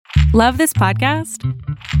Love this podcast?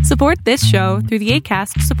 Support this show through the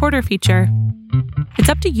Acast supporter feature. It's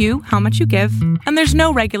up to you how much you give, and there's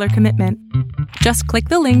no regular commitment. Just click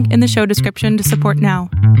the link in the show description to support now.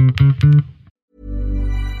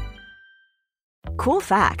 Cool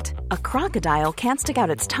fact, a crocodile can't stick out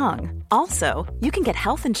its tongue. Also, you can get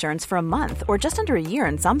health insurance for a month or just under a year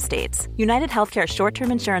in some states. United Healthcare short-term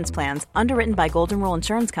insurance plans, underwritten by Golden Rule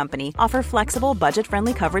Insurance Company, offer flexible,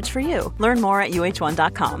 budget-friendly coverage for you. Learn more at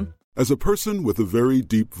UH1.com. As a person with a very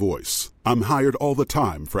deep voice, I'm hired all the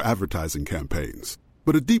time for advertising campaigns.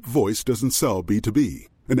 But a deep voice doesn't sell B2B,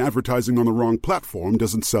 and advertising on the wrong platform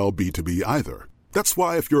doesn't sell B2B either. That's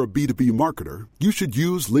why if you're a B2B marketer, you should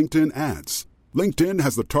use LinkedIn ads. LinkedIn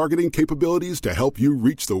has the targeting capabilities to help you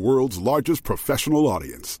reach the world's largest professional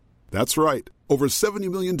audience. That's right, over 70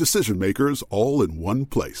 million decision makers all in one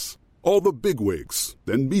place. All the big wigs,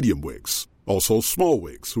 then medium wigs, also small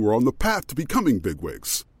wigs who are on the path to becoming big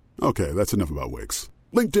wigs. Okay, that's enough about wigs.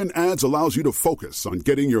 LinkedIn ads allows you to focus on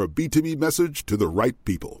getting your B2B message to the right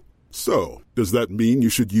people. So, does that mean you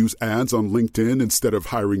should use ads on LinkedIn instead of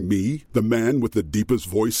hiring me, the man with the deepest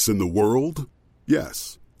voice in the world?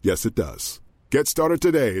 Yes. Yes, it does. Get started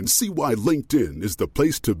today and see why LinkedIn is the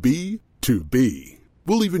place to be to be.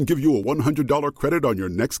 We'll even give you a $100 credit on your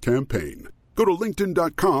next campaign. Go to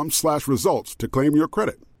linkedin.com/results to claim your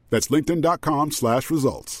credit. That's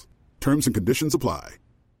linkedin.com/results. Terms and conditions apply.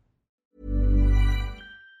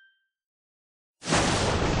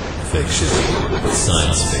 Fiction,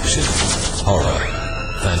 science fiction, horror,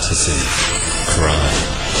 fantasy, crime,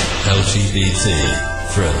 LGBT,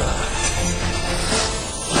 thriller.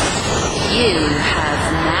 You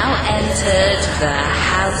have now entered the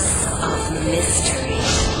House of Mystery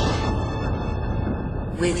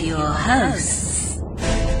with your hosts,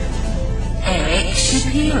 Eric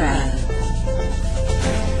Shapiro,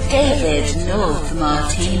 David North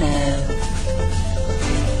Martino,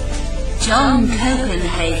 John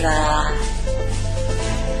Copenhaver,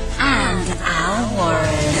 and Al Warren.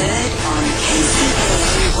 Heard on KCAA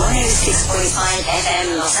 106.5 FM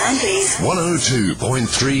Los Angeles,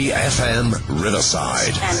 102.3 FM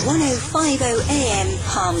Riverside, and 105.0 AM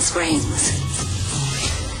Palm Springs.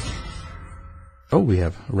 Oh, we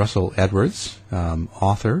have Russell Edwards,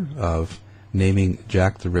 author of Naming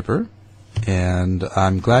Jack the Ripper, and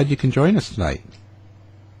I'm glad you can join us tonight.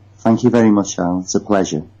 Thank you very much, Al. It's a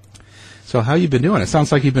pleasure. So how you been doing? It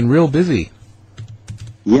sounds like you've been real busy.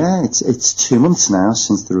 Yeah, it's 2 months now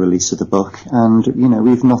since the release of the book, and, you know,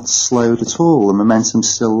 we've not slowed at all. The momentum's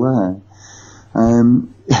still there.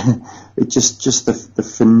 It just the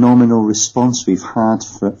phenomenal response we've had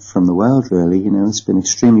from the world, really. You know, it's been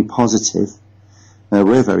extremely positive.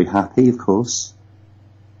 We're very happy, of course.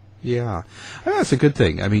 Yeah. That's a good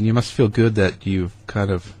thing. I mean, you must feel good that you've kind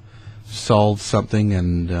of solved something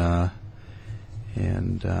and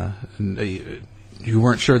you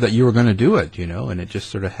weren't sure that you were going to do it, you know, and it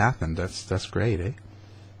just sort of happened. That's great, eh?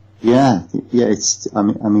 Yeah. It's. I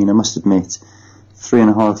mean, I must admit,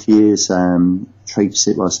 3.5 years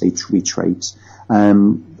traipsing. Well, I say we traipse.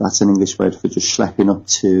 That's an English word for just schlepping up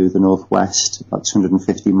to the northwest, about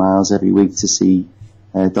 250 miles every week to see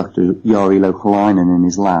Dr. Jari Louhelainen in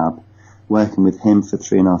his lab, working with him for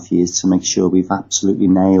 3.5 years to make sure we've absolutely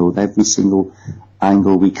nailed every single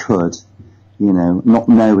angle we could. You know, not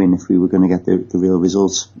knowing if we were going to get the real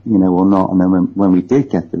results, you know, or not. And then when we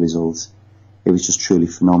did get the results, it was just truly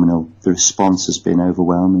phenomenal. The response has been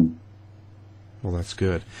overwhelming. Well, that's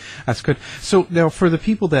good. That's good. So now, for the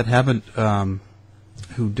people that haven't,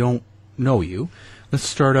 who don't know you, let's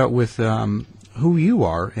start out with who you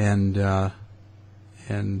are and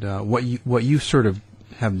what you sort of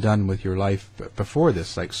have done with your life before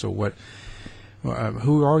this. Like, so what?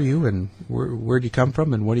 Who are you, and where do you come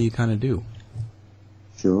from, and what do you kind of do?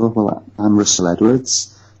 Sure. Well, I'm Russell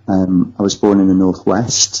Edwards. I was born in the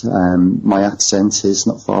Northwest. My accent is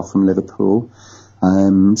not far from Liverpool.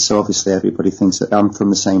 So obviously everybody thinks that I'm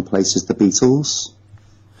from the same place as the Beatles,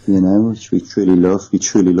 you know, which we truly love. We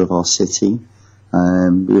truly love our city.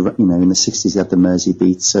 We were, you know, in the 60s we had the Mersey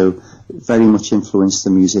Beat, so very much influenced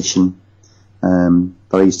the musician that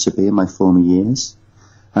I used to be in my former years.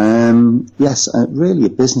 Yes, really a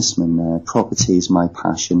businessman. Property is my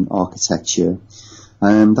passion, architecture.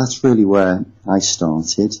 That's really where I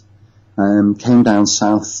started. Came down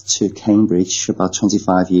south to Cambridge about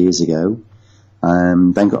 25 years ago.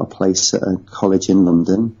 Then got a place at a college in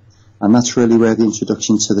London. And that's really where the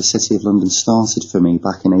introduction to the City of London started for me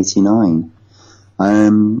back in '89.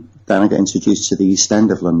 Then I got introduced to the East End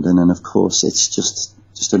of London, and of course it's just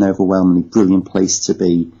an overwhelmingly brilliant place to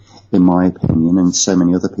be, in my opinion, and so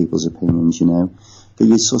many other people's opinions, you know. But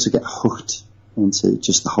you sort of get hooked into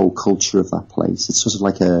just the whole culture of that place. It's sort of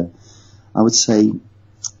like I would say,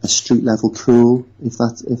 a street level cool, if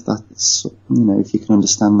that's if you can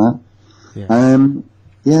understand that.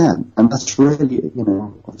 Yeah. And that's really,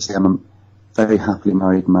 obviously I'm a very happily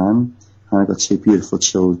married man, and I've got 2 beautiful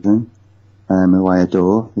children, who I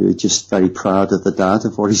adore, who are just very proud of the dad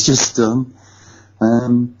of what he's just done.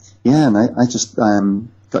 And I just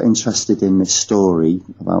got interested in this story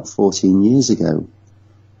about 14 years ago,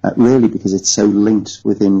 really because it's so linked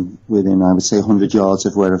within I would say 100 yards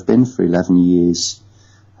of where I've been for 11 years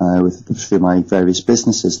through my various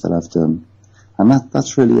businesses that I've done. And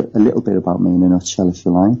that's really a little bit about me in a nutshell, if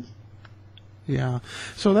you like. Yeah.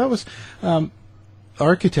 So that was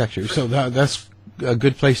architecture. So that's a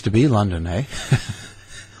good place to be, London, eh?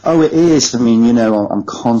 Oh, it is. I mean, I'm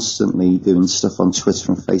constantly doing stuff on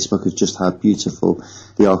Twitter and Facebook of just how beautiful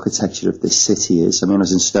the architecture of this city is. I mean, I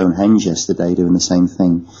was in Stonehenge yesterday doing the same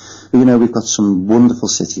thing. But, we've got some wonderful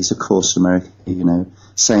cities, of course, America,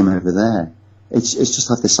 same over there. It's just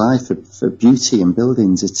like this eye for beauty and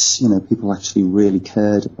buildings. It's, people actually really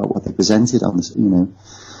cared about what they presented on this,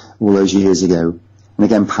 all those years ago. And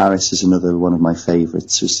again, Paris is another one of my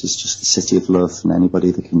favourites. It's just the city of love, and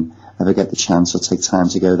anybody that can ever get the chance or take time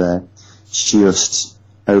to go there, just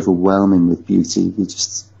overwhelming with beauty.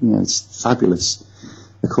 It's fabulous.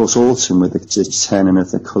 Of course, autumn with the turning of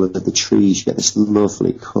the colour of the trees, you get this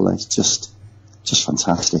lovely colour. It's just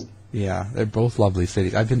fantastic. Yeah, they're both lovely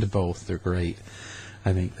cities. I've been to both. They're great.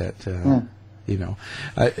 I think that,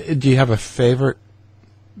 do you have a favorite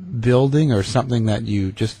building or something that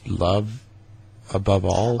you just love above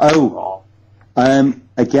all? Oh,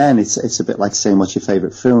 again, it's a bit like saying what's your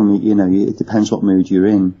favourite film. It depends what mood you're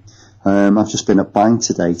in. I've just been at Bank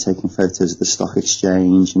today taking photos of the Stock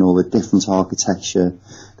Exchange and all the different architecture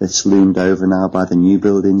that's loomed over now by the new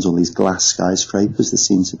buildings, all these glass skyscrapers that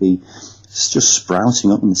seem to be just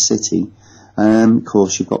sprouting up in the city. Of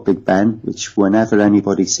course, you've got Big Ben, which whenever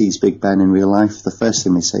anybody sees Big Ben in real life, the first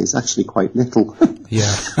thing they say is actually quite little.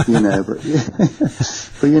 Yeah. But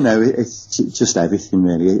it's just everything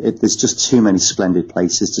really. There's just too many splendid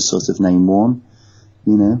places to sort of name one,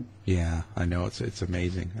 Yeah, I know, it's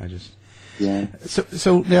amazing. Yeah.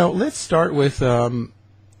 So now let's start with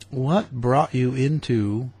what brought you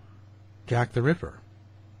into Jack the Ripper?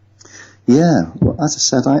 Yeah, well, as I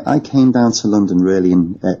said, I came down to London really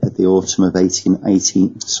at the autumn of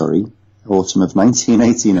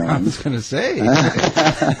 1989. I was going to say.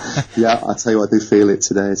 Yeah, I tell you what, I do feel it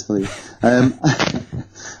today, I tell you.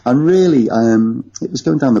 And really, it was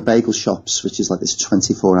going down the bagel shops, which is like this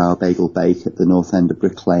 24-hour bagel bake at the north end of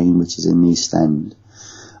Brick Lane, which is in the East End.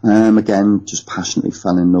 Again, just passionately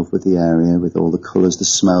fell in love with the area, with all the colours, the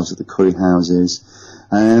smells of the curry houses.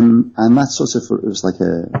 And that sort of, it was like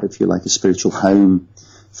a spiritual home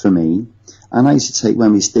for me. And I used to take,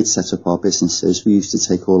 when we did set up our businesses, we used to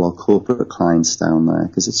take all our corporate clients down there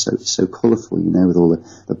because it's so colourful, with all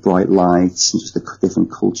the bright lights and just the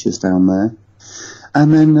different cultures down there.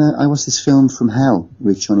 And then I watched this film From Hell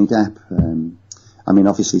with Johnny Depp. I mean,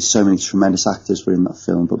 obviously so many tremendous actors were in that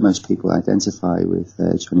film, but most people identify with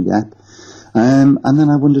Johnny Depp. And then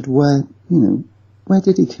I wondered where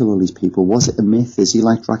did he kill all these people? Was it a myth? Is he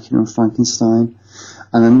like Dracula and Frankenstein?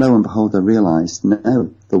 And then lo and behold, I realised,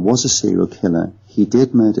 no, there was a serial killer. He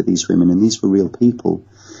did murder these women, and these were real people.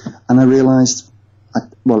 And I realised, at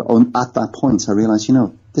that point, I realised,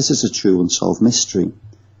 this is a true unsolved mystery.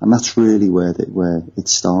 And that's really where it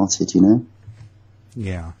started,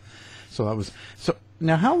 Yeah. So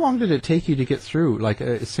now how long did it take you to get through? Like,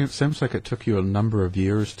 it seems like it took you a number of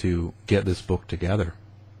years to get this book together.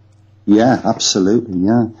 Yeah, absolutely,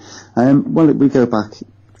 yeah. Well, we go back,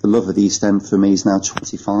 the love of the East End for me is now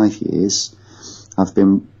 25 years. I've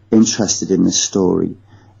been interested in this story.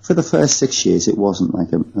 For the first 6 years, it wasn't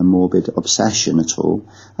like a morbid obsession at all.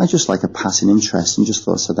 I just like a passing interest and just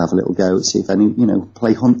thought I'd have a little go at see if any,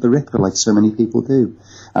 play Hunt the Ripper like so many people do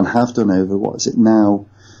and have done over,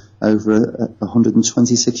 over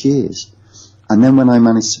 126 years. And then when I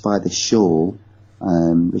managed to buy this shawl,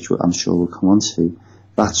 which I'm sure we'll come on to,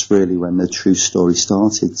 that's really when the true story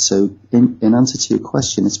started. So in answer to your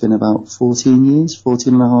question, it's been about 14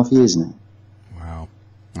 and a half years now. Wow.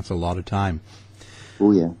 That's a lot of time.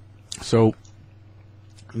 Oh, yeah. So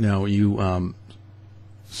now you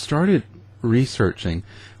started researching.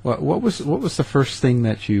 What was the first thing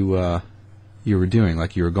that you were doing?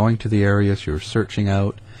 Like you were going to the areas, you were searching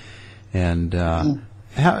out, and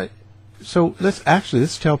how? So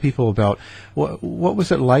let's tell people about what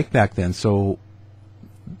was it like back then. So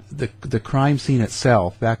the crime scene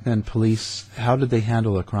itself back then, police, how did they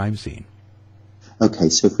handle a crime scene? Okay,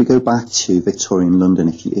 so if we go back to Victorian London,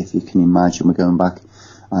 if you can imagine, we're going back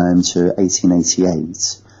to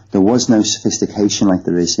 1888. There was no sophistication like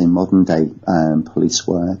there is in modern day police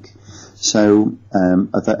work. So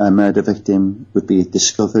a murder victim would be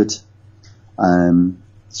discovered.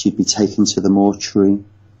 She'd be taken to the mortuary.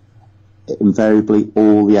 Invariably,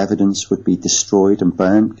 all the evidence would be destroyed and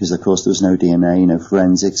burnt because, of course, there was no DNA, no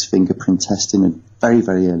forensics, fingerprint testing in very,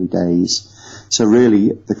 very early days. So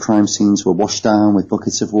really, the crime scenes were washed down with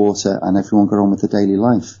buckets of water and everyone got on with their daily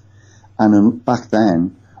life. And back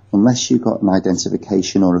then, unless you got an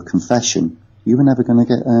identification or a confession, you were never going to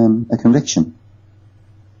get a conviction.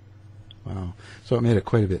 Wow. So it made it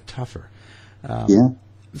quite a bit tougher. Yeah.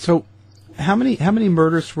 So how many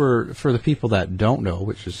murders were, for the people that don't know,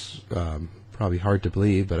 which is probably hard to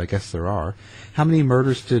believe, but I guess there are, how many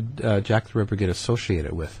murders did Jack the Ripper get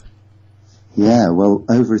associated with? Yeah, well,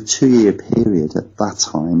 over a 2-year period at that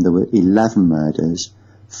time, there were 11 murders,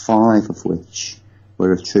 5 of which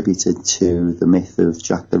were attributed to the myth of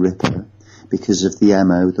Jack the Ripper because of the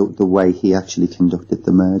MO, the way he actually conducted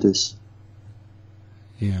the murders.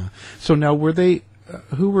 Yeah. So now, were they,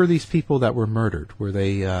 who were these people that were murdered? Were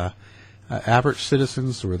they average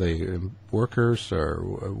citizens? Were they workers? Or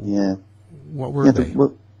what were they?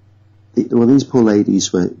 Well, these poor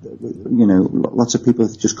ladies were, lots of people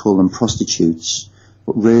just call them prostitutes,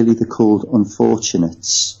 but really they're called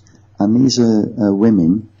unfortunates. And these are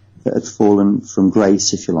women that had fallen from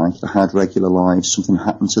grace, if you like, that had regular lives. Something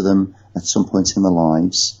happened to them at some point in their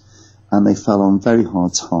lives, and they fell on very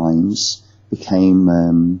hard times, became,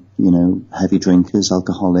 heavy drinkers,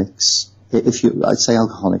 alcoholics. I'd say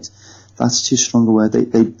alcoholics, that's too strong a word.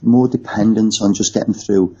 They're more dependent on just getting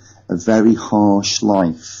through a very harsh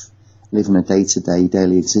life, living a day-to-day,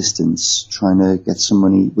 daily existence, trying to get some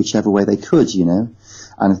money whichever way they could, And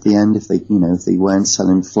at the end, if they weren't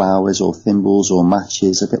selling flowers or thimbles or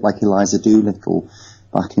matches, a bit like Eliza Doolittle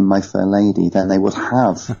back in My Fair Lady, then they would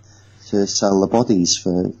have to sell the bodies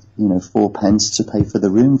for, 4 pence to pay for the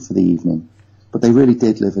room for the evening. But they really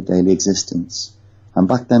did live a daily existence. And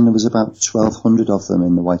back then there was about 1,200 of them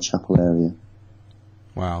in the Whitechapel area.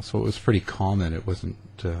 Wow, so it was pretty common. It wasn't...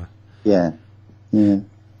 Yeah.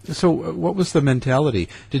 So what was the mentality?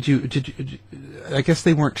 Did you, I guess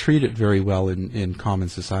they weren't treated very well in common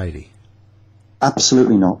society.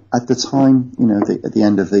 Absolutely not. At the time, at the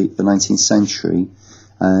end of the 19th century,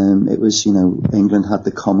 it was, England had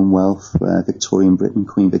the Commonwealth, Victorian Britain,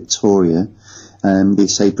 Queen Victoria, they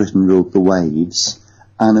say Britain ruled the waves,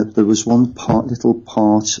 and there was one little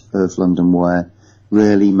part of London where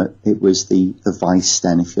really it was the vice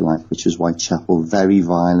den, if you like, which was Whitechapel, very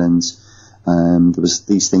violent. There was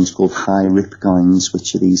these things called high rip gangs,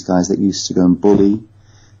 which are these guys that used to go and bully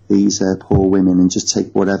these poor women and just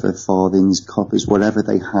take whatever farthings, coppers, whatever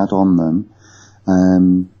they had on them.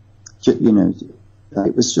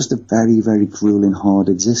 It was just a very, very grueling, hard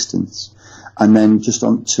existence. And then just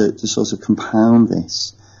to sort of compound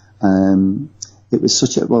this, it was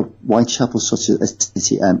Whitechapel was such a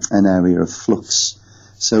city, an area of flux.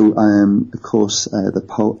 So, of course,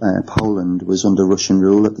 Poland was under Russian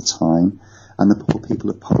rule at the time, and the poor people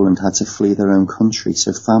of Poland had to flee their own country.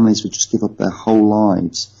 So families would just give up their whole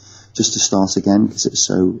lives just to start again because it was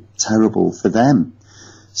so terrible for them.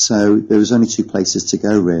 So there was only 2 places to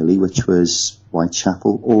go really, which was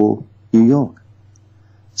Whitechapel or New York.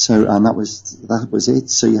 So, and that was it.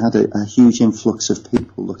 So you had a huge influx of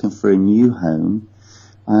people looking for a new home,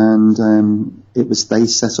 and they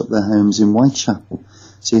set up their homes in Whitechapel.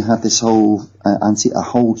 So you had this whole a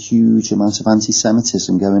whole huge amount of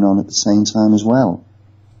anti-Semitism going on at the same time as well.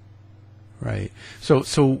 Right. So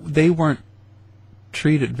they weren't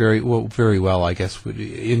treated very well, I guess.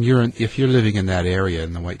 If you're living in that area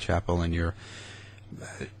in the Whitechapel, and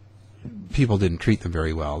people didn't treat them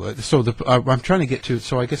very well. So I'm trying to get to.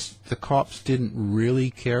 So I guess the cops didn't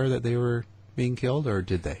really care that they were being killed, or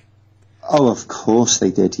did they? Oh, of course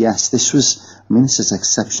they did. Yes, this is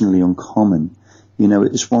exceptionally uncommon.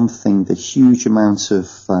 It was one thing, the huge amount of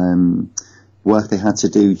work they had to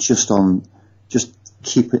do just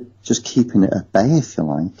keeping it at bay, if you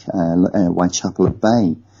like, Whitechapel at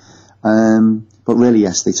bay. But really,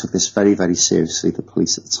 yes, they took this very, very seriously, the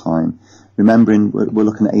police at the time. Remembering, we're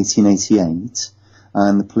looking at 1888,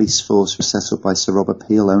 and the police force was set up by Sir Robert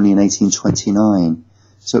Peel only in 1829.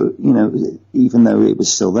 So, even though it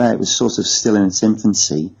was still there, it was sort of still in its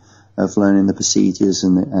infancy of learning the procedures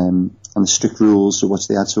and the strict rules of what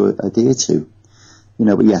they had to adhere to.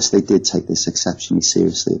 But yes, they did take this exceptionally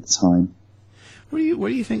seriously at the time. What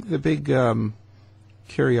do you think the big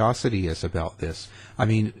curiosity is about this? I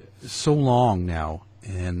mean, so long now,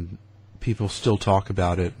 and people still talk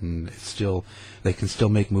about it, and they can still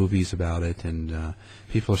make movies about it, and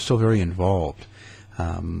people are still very involved.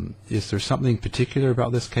 Is there something particular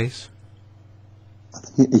about this case?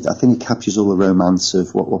 I think it captures all the romance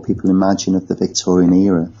of what people imagine of the Victorian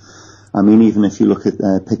era. I mean, even if you look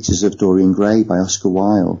at pictures of Dorian Gray by Oscar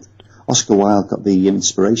Wilde got the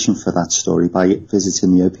inspiration for that story by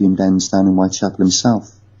visiting the opium dens down in Whitechapel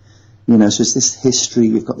himself. So it's this history.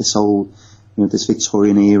 You've got this old, this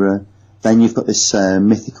Victorian era. Then you've got this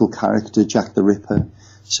mythical character, Jack the Ripper.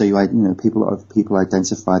 So people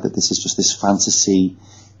identify that this is just this fantasy,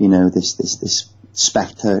 this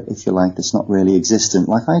spectre, if you like, that's not really existent,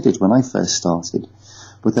 like I did when I first started.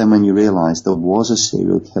 But then when you realise there was a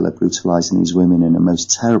serial killer brutalising these women in a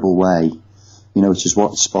most terrible way, which is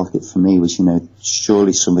what sparked it for me, was,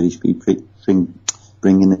 surely somebody should be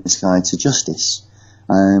bringing this guy to justice.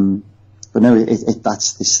 But no,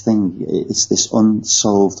 that's this thing. It's this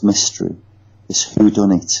unsolved mystery, this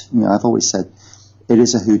whodunit. I've always said it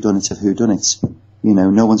is a whodunit of whodunits.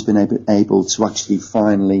 No one's been able to actually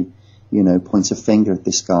finally, point a finger at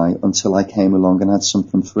this guy until I came along and had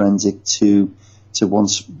something forensic to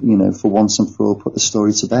once, for once and for all, put the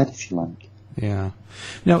story to bed, if you like. Yeah.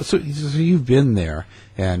 Now, so you've been there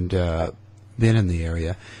and been in the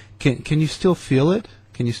area. Can you still feel it?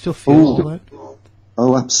 Can you still feel all that?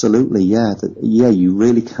 Oh, absolutely. Yeah. You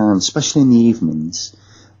really can, especially in the evenings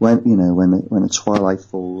when the twilight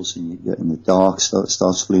falls and the dark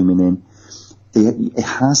starts looming in. It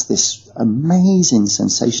has this amazing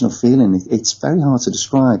sensational feeling. It's very hard to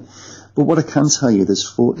describe. But what I can tell you,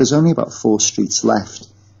 there's only about 4 streets left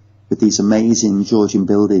with these amazing Georgian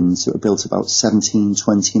buildings that were built about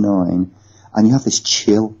 1729, and you have this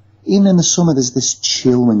chill. Even in the summer, there's this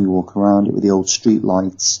chill when you walk around it with the old street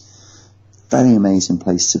lights. Very amazing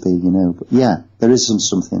place to be, But yeah, there is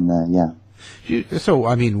something there, yeah. So,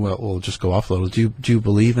 I mean, we'll just go off a little. Do you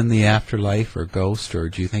believe in the afterlife or ghost, or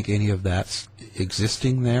do you think any of that's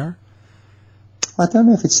existing there? I don't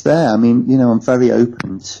know if it's there. I mean, I'm very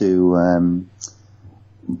open to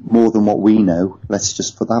more than what we know. Let's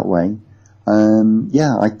just put that way.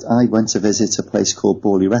 I went to visit a place called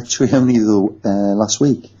Borley Rectory only last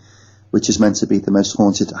week, which is meant to be the most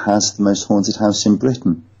haunted house in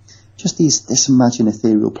Britain. Just this imagined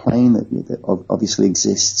ethereal plane that obviously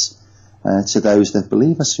exists to those that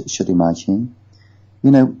believe, I should imagine. I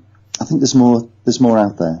think there's more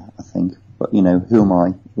out there, I think. But, who am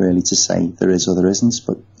I really to say there is or there isn't?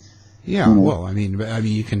 But yeah, well, I mean,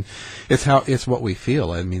 you can. It's what we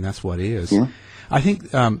feel. I mean, that's what it is. Yeah. I think.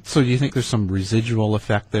 So, do you think there's some residual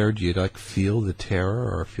effect there? Do you feel the terror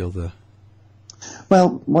or feel the?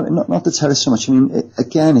 Well, not the terror so much. I mean,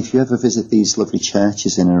 again, if you ever visit these lovely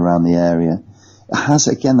churches in and around the area, it has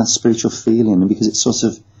again that spiritual feeling, and because it sort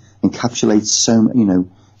of encapsulates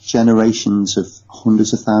generations of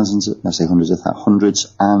hundreds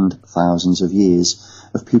and thousands of years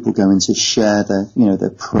of people going to share their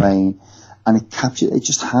praying, and it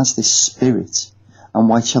just has this spirit. And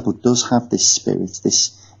Whitechapel does have this spirit,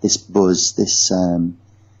 this buzz, this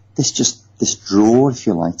draw, if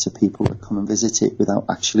you like, to people that come and visit it without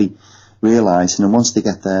actually realising. And once they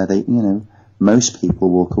get there, most people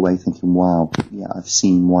walk away thinking, wow, yeah, I've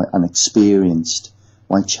seen and experienced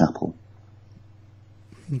Whitechapel.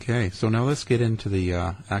 Okay, so now let's get into the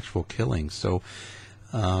actual killings. So,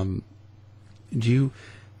 do you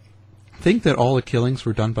think that all the killings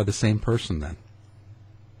were done by the same person then?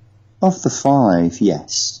 Of the 5,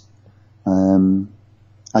 yes.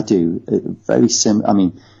 I do. Very similar. I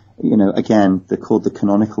mean, again, they're called the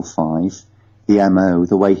canonical 5. The MO,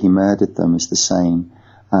 the way he murdered them is the same.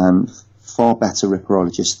 And far better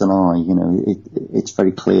ripperologists than I. It's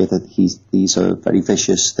very clear that these are very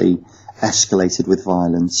vicious. They escalated with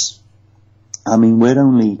violence. I mean, we're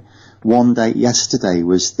only one day. Yesterday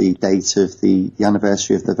was the date of the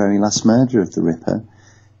anniversary of the very last murder of the Ripper,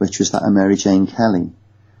 which was that of Mary Jane Kelly.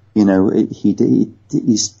 He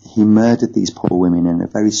murdered these poor women in a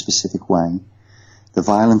very specific way. The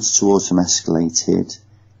violence towards them escalated.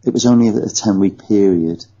 It was only a 10-week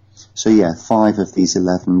period. So yeah, 5 of these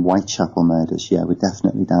 11 Whitechapel murders, were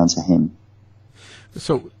definitely down to him.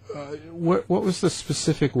 So, what was the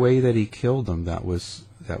specific way that he killed them that was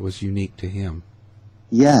unique to him?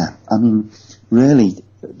 Yeah, I mean, really,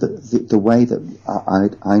 the way that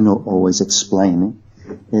I not always explain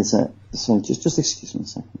it is that. So just excuse me a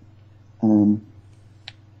second.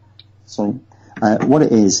 Sorry. What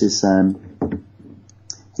it is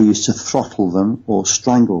he used to throttle them or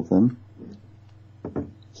strangle them.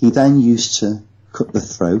 He then used to cut the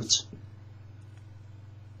throat.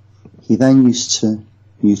 He then used to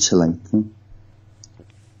mutilate them.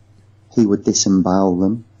 He would disembowel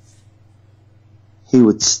them. he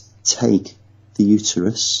would take the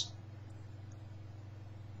uterus.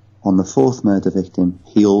 On the fourth murder victim,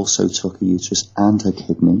 he also took a uterus and her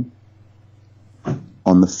kidney.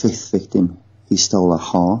 On the fifth victim, he stole her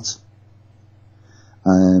heart.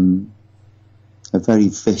 A very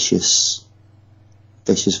vicious,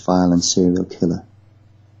 violent serial killer.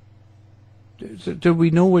 Do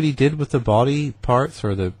we know what he did with the body parts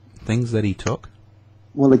or the things that he took?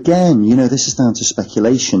 Well, again, this is down to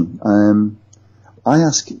speculation. I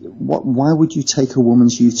ask, why would you take a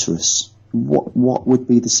woman's uterus? What would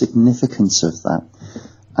be the significance of that?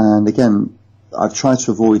 And again, I've tried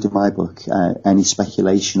to avoid in my book any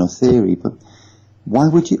speculation or theory, but why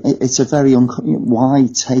would you? It's a very why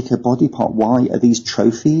take a body part? Why are these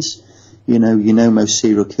trophies? Most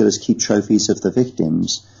serial killers keep trophies of the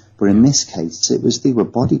victims, but in this case, they were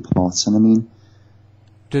body parts. And I mean,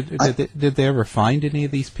 did they ever find any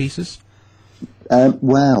of these pieces?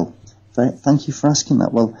 Well, thank you for asking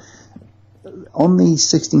that. Well, on the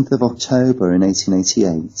 16th of October in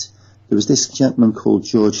 1888, there was this gentleman called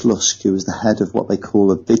George Lusk, who was the head of what they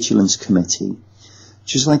call a vigilance committee,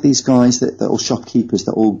 which is like these guys that all shopkeepers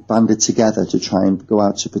that all banded together to try and go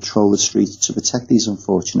out to patrol the streets to protect these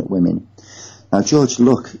unfortunate women. Now, George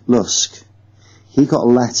Lusk, he got a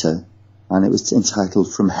letter, and it was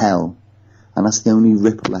entitled From Hell, and that's the only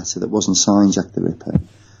Ripper letter that wasn't signed Jack the Ripper.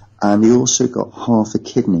 And he also got half a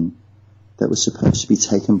kidney that was supposed to be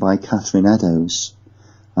taken by Catherine Eddowes.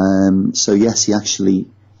 So yes,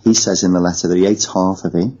 he says in the letter that he ate half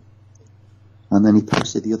of it, and then he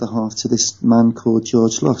posted the other half to this man called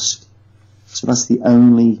George Lusk. So that's the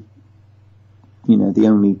only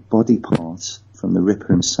body part from the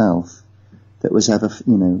Ripper himself that was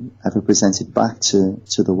ever presented back to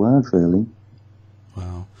the world, really.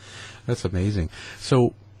 Wow, that's amazing.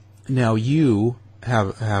 So now you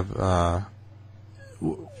have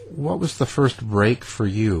what was the first break for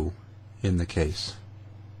you in the case?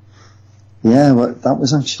 Yeah, well, that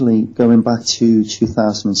was actually going back to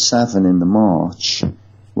 2007 in the March,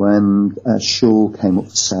 when a shawl came up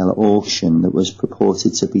for sale at auction that was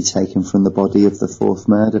purported to be taken from the body of the fourth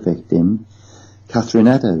murder victim, Catherine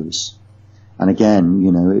Eddowes. And again,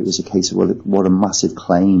 it was a case of, what a massive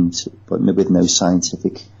claim, but with no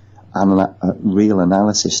scientific real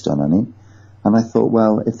analysis done on it. And I thought,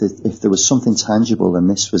 well, if there was something tangible, then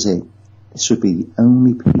this was it. This would be the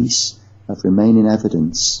only piece of remaining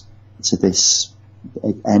evidence to this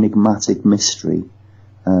enigmatic mystery,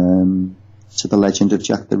 to the legend of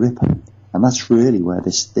Jack the Ripper. And that's really where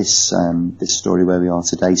this story where we are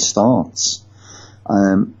today starts.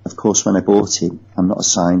 Of course, when I bought it, I'm not a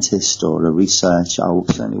scientist or a researcher. I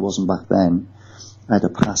certainly wasn't back then. I had a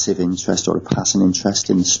passive interest or a passing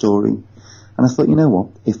interest in the story. And I thought, what,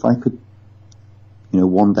 if I could,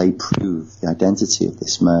 one day prove the identity of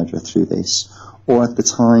this murderer through this, or at the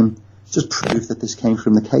time, just prove that this came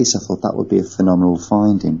from the case, I thought that would be a phenomenal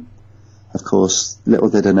finding. Of course, little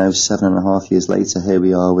did I know, 7.5 years later, here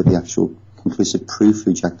we are with the actual conclusive proof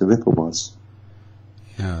who Jack the Ripper was.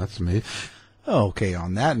 Yeah, that's amazing. Okay,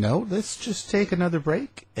 on that note, let's just take another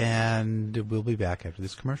break, and we'll be back after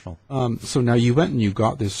this commercial. So now you went and you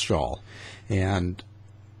got this shawl, and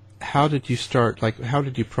how did you start, how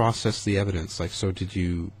did you process the evidence? Who did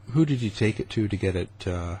you take it to get it,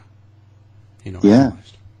 Yeah.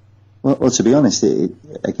 analyzed? Well, to be honest,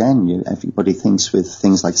 everybody thinks with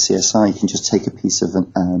things like CSI, you can just take a piece of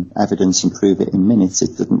evidence and prove it in minutes.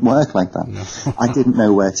 It doesn't work like that. No. I didn't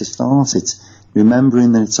know where to start it.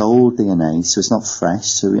 Remembering that it's old DNA, so it's not fresh,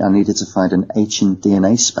 so I needed to find an ancient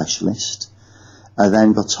DNA specialist. I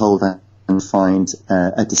then got told I can find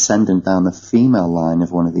a descendant down the female line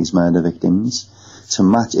of one of these murder victims to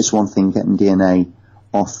match. It's one thing getting DNA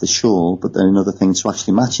off the shawl, but then another thing to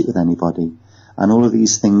actually match it with anybody. And all of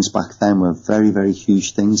these things back then were very, very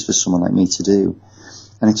huge things for someone like me to do.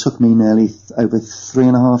 And it took me nearly over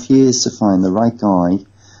 3.5 years to find the right guy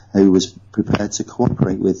who was prepared to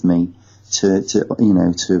cooperate with me to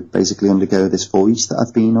basically undergo this voyage that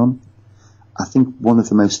I've been on. I think one of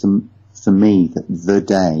the most, for me, the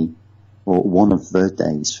day, or one of the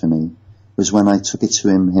days for me, was when I took it to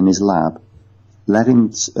him in his lab, let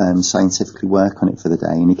him scientifically work on it for the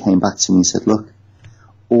day, and he came back to me and said, look,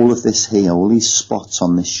 all of this here, all these spots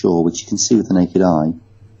on this shore, which you can see with the naked eye,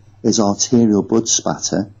 is arterial blood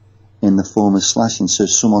spatter in the form of slashing. So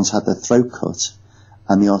someone's had their throat cut,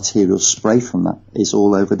 and the arterial spray from that is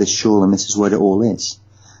all over this shawl, and this is where it all is.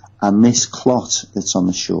 And this clot that's on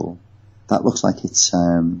the shawl, that looks like it's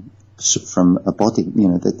from a body,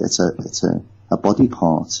 it's a body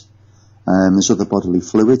part. There's other bodily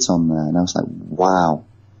fluids on there, and I was like, wow,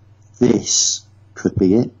 this could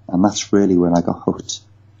be it. And that's really when I got hooked.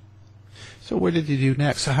 So what did you do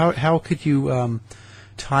next? So how could you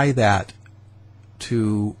tie that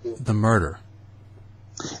to the murder?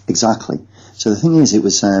 Exactly. So the thing is, it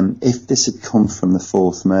was if this had come from the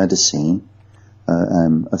fourth murder scene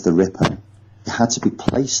of the Ripper, it had to be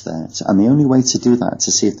placed there. And the only way to do that,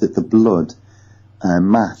 to see if the blood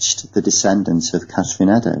matched the descendants of Catherine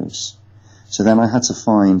Eddowes. So then I had to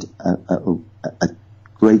find a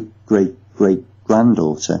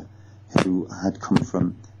great-great-great-granddaughter who had come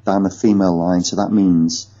from down the female line. So that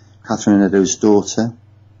means Catherine Eddowes' daughter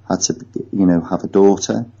had to, have a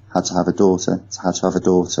daughter, had to have a daughter, had to have a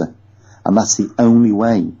daughter. And that's the only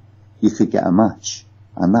way you could get a match.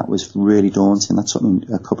 And that was really daunting. That took me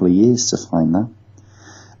a couple of years to find that.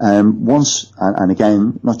 And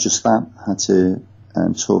again, not just that, I had to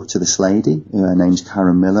talk to this lady, her name's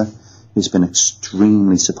Karen Miller, who's been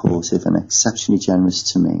extremely supportive and exceptionally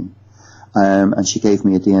generous to me. And she gave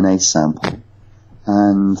me a DNA sample.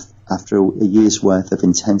 And after a year's worth of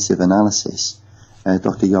intensive analysis,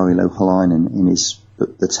 Dr. Jori Louhelainen, in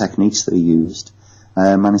the techniques that he used,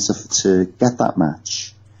 managed to get that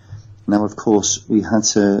match. Now, of course, we had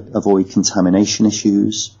to avoid contamination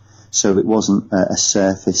issues, so it wasn't a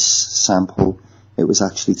surface sample. It was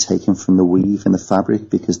actually taken from the weave in the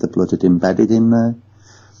fabric because the blood had embedded in there.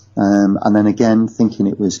 And then again, thinking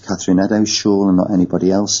it was Catherine Eddowes' shawl and not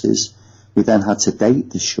anybody else's, we then had to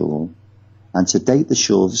date the shawl. And to date the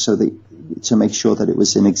shawl to make sure that it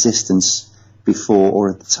was in existence before or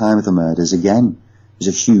at the time of the murders, again, was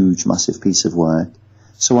a huge, massive piece of work.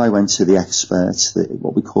 So I went to the experts,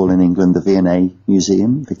 what we call in England the V&A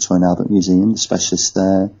Museum, Victoria and Albert Museum, the specialists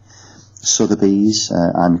there, Sotheby's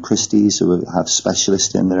and Christie's, who have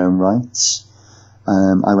specialists in their own rights.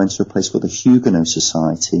 I went to a place called the Huguenot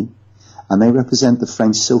Society, and they represent the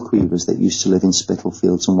French silk weavers that used to live in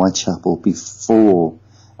Spitalfields and Whitechapel before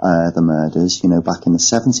the murders, back in the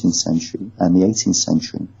 17th century and the 18th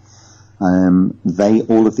century.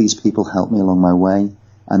 All of these people helped me along my way,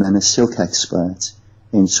 and then a silk expert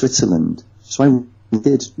in Switzerland. So I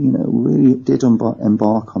really did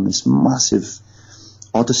embark on this massive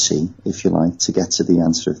odyssey, if you like, to get to the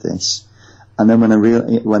answer of this. And then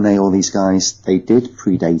all these guys, they did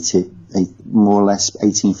predate it, more or less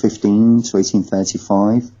 1815 to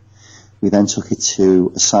 1835. We then took it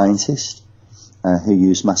to a scientist who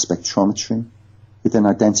used mass spectrometry, who then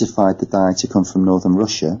identified the dye to come from northern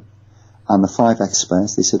Russia. And the 5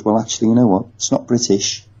 experts, they said, well, actually, you know what? It's not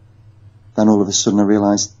British. Then all of a sudden I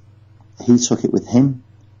realised he took it with him.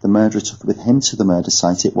 The murderer took it with him to the murder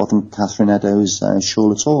site. It wasn't Catherine Eddowes'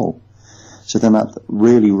 shawl at all. So then that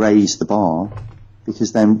really raised the bar,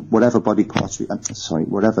 because then whatever bodily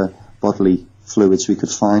fluids we could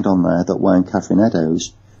find on there that weren't Catherine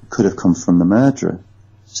Eddowes could have come from the murderer.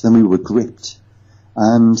 So then we were gripped,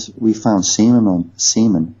 and we found semen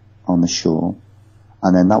on the shawl.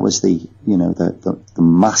 And then that was the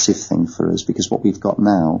massive thing for us, because what we've got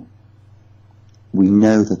now, we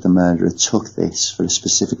know that the murderer took this for a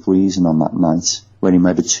specific reason on that night, where he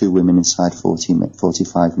murdered 2 women inside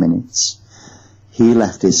 45 minutes. He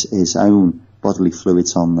left his own bodily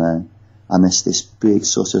fluids on there, and there's this big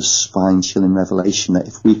sort of spine-chilling revelation that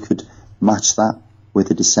if we could match that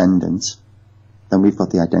with a descendant, then we've got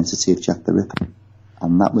the identity of Jack the Ripper.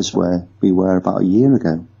 And that was where we were about a year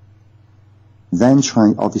ago. Then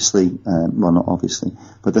not obviously,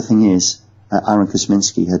 but the thing is, Aaron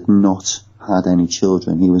Kosminski had not had any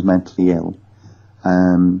children. He was mentally ill.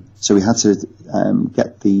 So we had to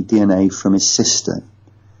get the DNA from his sister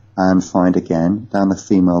and find again, down the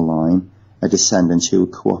female line, a descendant who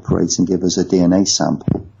would cooperate and give us a DNA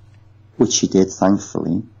sample, which she did,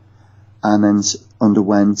 thankfully, and then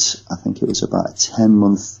underwent, I think it was about a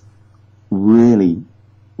 10-month, really,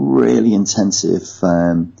 really intensive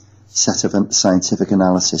set of scientific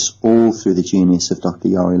analysis, all through the genius of Dr.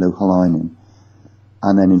 Jori Louhelainen.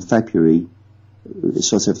 And then in February,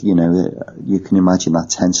 sort of, you can imagine that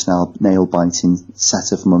tense, nail-biting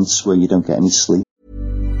set of months where you don't get any sleep.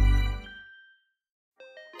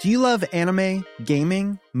 Do you love anime,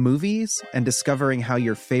 gaming, movies, and discovering how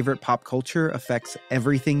your favorite pop culture affects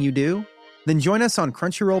everything you do? Then join us on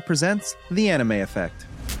Crunchyroll Presents The Anime Effect.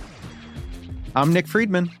 I'm Nick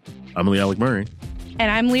Friedman. I'm Lee Alec Murray. And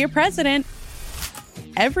I'm Leah President.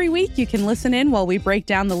 Every week you can listen in while we break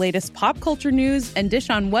down the latest pop culture news and dish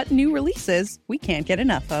on what new releases we can't get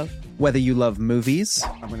enough of. Whether you love movies,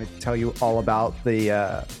 I'm going to tell you all about the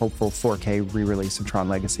hopeful 4K re-release of Tron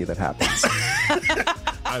Legacy that happens.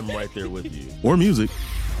 I'm right there with you. Or music.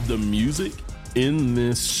 The music in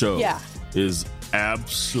this show is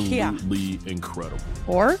absolutely incredible.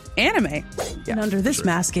 Or anime. And under this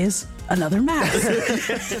mask is another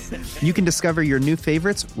mask. You can discover your new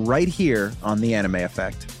favorites right here on The Anime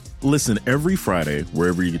Effect. Listen every Friday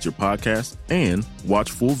wherever you get your podcasts and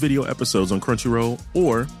watch full video episodes on Crunchyroll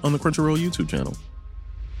or on the Crunchyroll YouTube channel.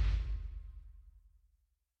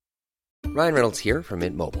 Ryan Reynolds here from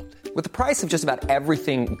Mint Mobile. With the price of just about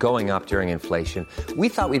everything going up during inflation, we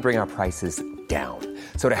thought we'd bring our prices down.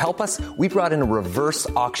 So to help us, we brought in a reverse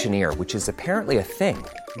auctioneer, which is apparently a thing.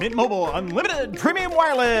 Mint Mobile Unlimited Premium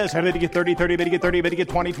Wireless. How to get 30, 30, bit to get 30, bit to get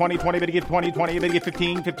 20, 20, 20, bit to get 20, 20, bit to get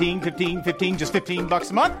 15, 15, 15, 15, just $15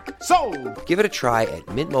 a month? Sold! Give it a try at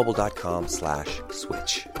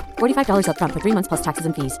mintmobile.com/switch. $45 up front for 3 months plus taxes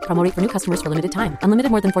and fees. Promo rate for new customers for limited time.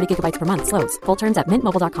 Unlimited more than 40 gigabytes per month. Slows full terms at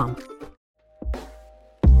mintmobile.com.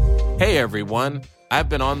 Hey everyone, I've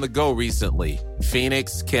been on the go recently.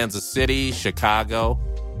 Phoenix, Kansas City, Chicago.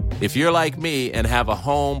 If you're like me and have a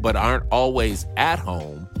home but aren't always at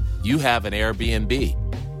home, you have an Airbnb.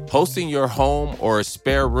 Hosting your home or a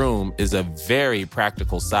spare room is a very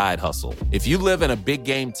practical side hustle. If you live in a big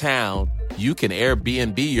game town, you can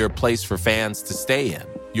Airbnb your place for fans to stay in.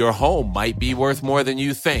 Your home might be worth more than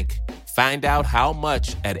you think. Find out how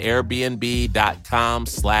much at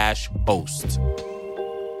airbnb.com/host.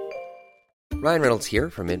 Ryan Reynolds here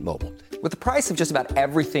from Mint Mobile. With the price of just about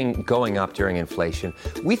everything going up during inflation,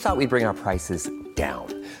 we thought we'd bring our prices down.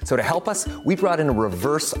 So to help us, we brought in a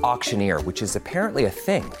reverse auctioneer, which is apparently a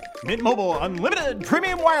thing. Mint Mobile Unlimited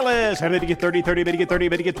Premium Wireless. How to get 30, 30, bit to get 30,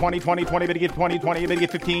 bit to get 20, 20, 20, bit to get 20, 20, bit to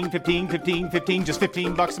get 15, 15, 15, 15, just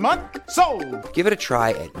 $15 a month? Sold! Give it a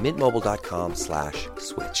try at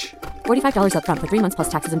mintmobile.com/switch. $45 up front for 3 months plus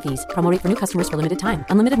taxes and fees. Promo rate for new customers for limited time.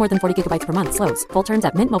 Unlimited more than 40 gigabytes per month. Slows full terms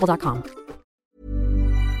at mintmobile.com.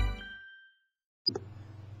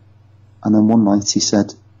 And then one night he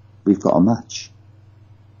said, "We've got a match."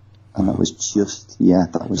 And that was just,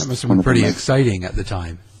 that must have been pretty exciting at the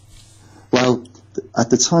time. Well,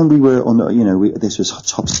 at the time we were on, this was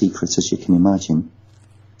top secret, as you can imagine.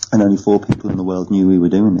 And only 4 people in the world knew we were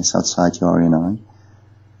doing this outside Yari and I.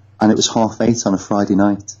 And it was 8:30 on a Friday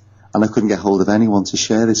night. And I couldn't get hold of anyone to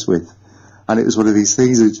share this with. And it was one of these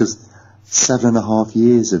things of just 7.5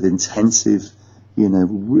 years of intensive,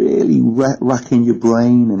 really racking your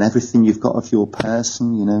brain and everything you've got of your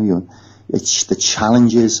person, it's the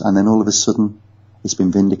challenges, and then all of a sudden it's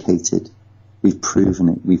been vindicated. We've proven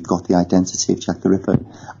it. We've got the identity of Jack the Ripper.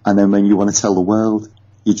 And then when you want to tell the world,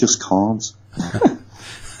 you just can't.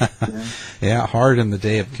 Yeah, hard in the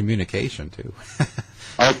day of communication too.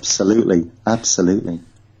 Absolutely.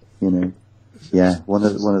 Yeah, one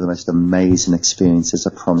of the most amazing experiences,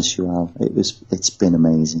 I promise you, Al. It's been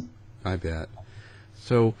amazing. I bet.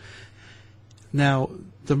 So, now,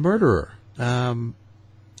 the murderer,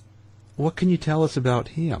 what can you tell us about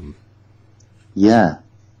him? Yeah.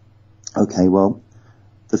 Okay, well,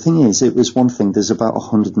 the thing is, it was one thing, there's about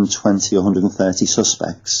 120, 130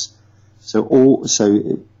 suspects. We'll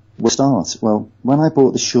start. Well, when I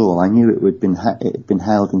bought the shawl, I knew it had been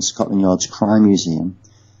held in Scotland Yard's Crime Museum,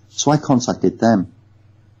 so I contacted them.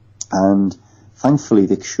 And thankfully,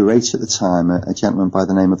 the curator at the time, a gentleman by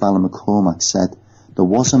the name of Alan McCormack, said there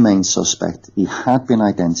was a main suspect. He had been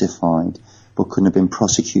identified, but couldn't have been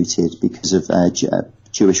prosecuted because of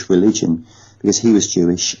Jewish religion, because he was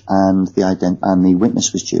Jewish and the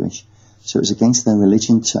witness was Jewish. So it was against their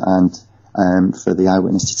religion for the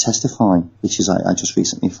eyewitness to testify, which is I just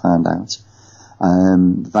recently found out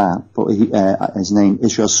but his name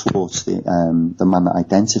Israel Swartz, the man that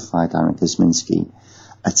identified Aaron Kosminski,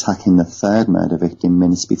 attacking the third murder victim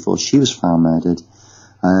minutes before she was found murdered.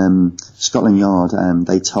 Scotland Yard,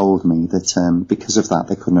 they told me that because of that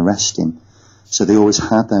they couldn't arrest him, so they always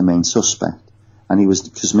had their main suspect, and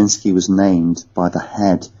Kosminski was named by the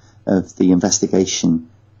head of the investigation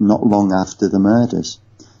not long after the murders.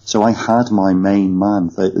 So I had my main man,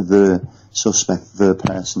 the suspect, the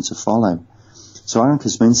person to follow. So Aaron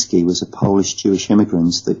Kosminski was a Polish Jewish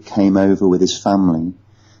immigrant that came over with his family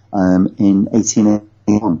in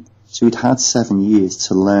 1881. So he'd had 7 years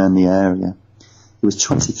to learn the area. He was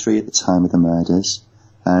 23 at the time of the murders.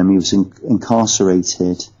 He was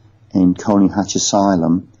incarcerated in Coney Hatch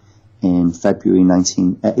Asylum in February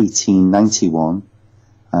 1891.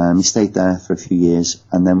 He stayed there for a few years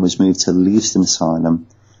and then was moved to Leavesden Asylum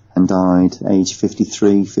and died age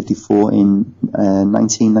 54 in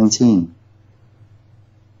 1919.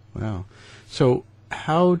 Wow. So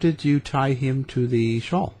how did you tie him to the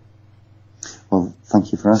shawl? Well,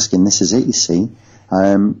 thank you for asking. This is it, you see.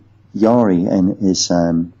 Yari, in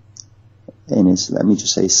his, let me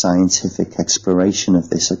just say, scientific exploration of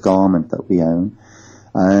this, a garment that we own,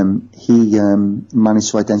 He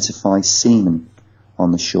managed to identify semen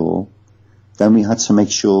on the shore. Then we had to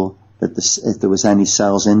make sure that if there was any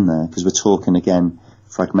cells in there, because we're talking, again,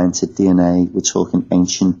 fragmented DNA, we're talking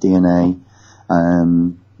ancient DNA.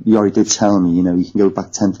 Yori did tell me, you can go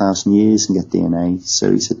back 10,000 years and get DNA.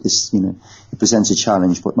 So he said this, it presents a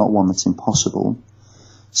challenge, but not one that's impossible.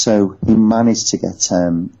 So he managed to get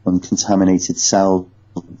uncontaminated cells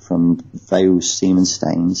from those semen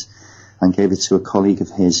stains and gave it to a colleague of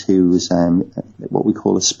his who was what we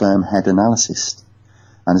call a sperm head analyst.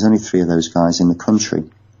 And there's only 3 of those guys in the country.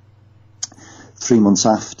 3 months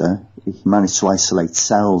after, he managed to isolate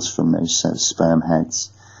cells from those sperm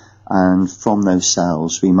heads. And from those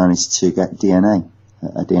cells, we managed to get DNA,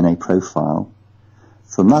 a DNA profile.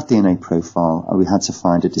 From that DNA profile, we had to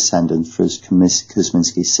find a descendant for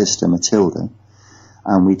Kuzminski's sister, Matilda.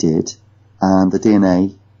 And we did. And the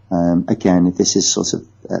DNA, again, this is sort of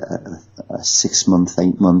a 6-month,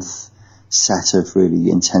 8-month set of really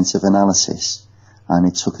intensive analysis. And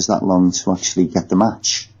it took us that long to actually get the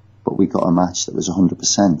match. But we got a match that was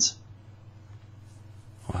 100%.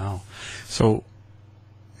 Wow. So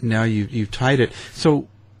now you've tied it. So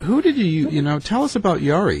who did you tell us about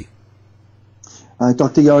Jari?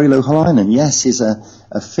 Dr. Jari Louhelainen, yes, he's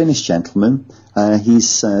a Finnish gentleman.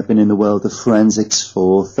 He's been in the world of forensics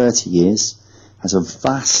for 30 years, has a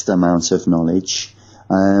vast amount of knowledge.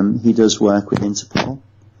 He does work with Interpol.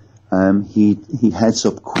 He heads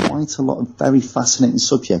up quite a lot of very fascinating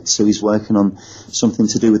subjects. So he's working on something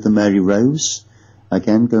to do with the Mary Rose,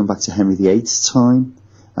 again, going back to Henry VIII's time.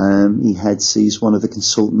 He's one of the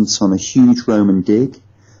consultants on a huge Roman dig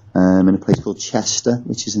in a place called Chester,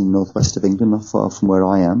 which is in the northwest of England, not far from where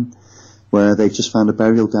I am, where they've just found a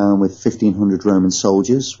burial down with 1,500 Roman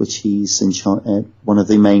soldiers, which he's one of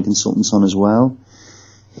the main consultants on as well.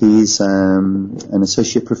 He's an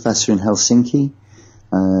associate professor in Helsinki.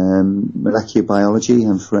 Molecular biology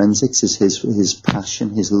and forensics is his passion,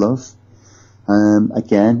 his love.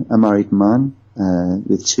 Again, a married man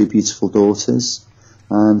with 2 beautiful daughters,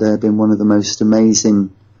 and been one of the most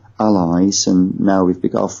amazing allies, and now we've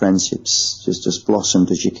got our friendships just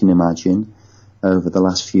blossomed, as you can imagine, over the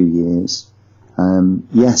last few years.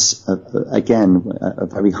 Yes, again, a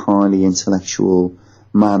very highly intellectual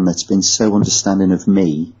man that's been so understanding of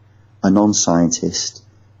me, a non-scientist.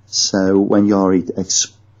 So when Jari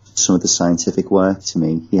explains some of the scientific work to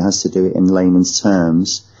me, he has to do it in layman's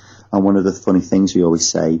terms. And one of the funny things we always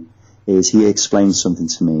say is he explains something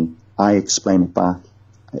to me, I explain it back,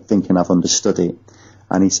 thinking I've understood it.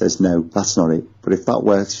 And he says, no, that's not it. But if that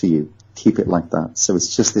works for you, keep it like that. So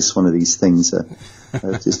it's just this one of these things that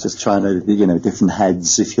just trying to, different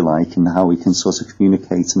heads, if you like, and how we can sort of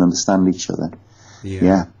communicate and understand each other.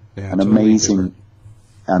 Yeah. An totally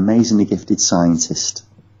amazingly gifted scientist.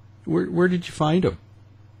 Where did you find him?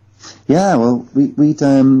 Yeah, well, we'd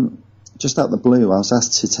just out of the blue, I was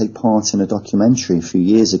asked to take part in a documentary a few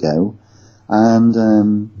years ago. And,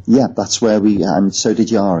 that's where and so did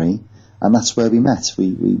Jari. And that's where we met.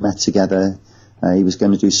 We met together. He was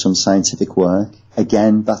going to do some scientific work.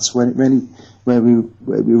 Again, that's where we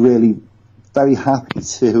were really very happy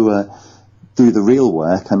to do the real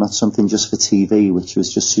work and not something just for TV, which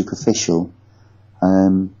was just superficial.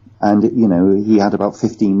 And he had about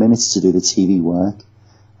 15 minutes to do the TV work,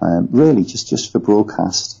 really just for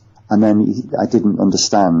broadcast. And then I didn't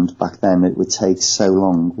understand back then it would take so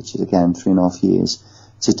long, which is again 3.5 years,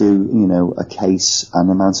 to do, a case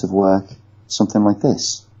and amount of work, something like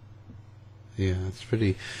this. Yeah, it's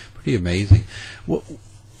pretty amazing. What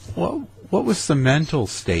was the mental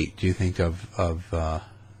state, do you think, of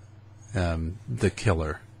the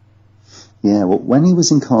killer? Yeah, well, when he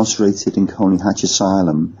was incarcerated in Colney Hatch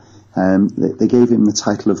Asylum, they gave him the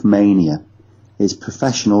title of Mania. His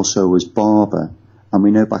profession also was barber, and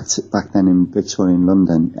we know back then in Victorian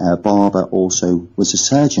London, barber also was a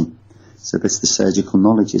surgeon. So that's the surgical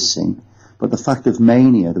knowledge, you see. But the fact of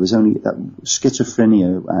mania, there was only that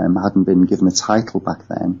schizophrenia hadn't been given a title back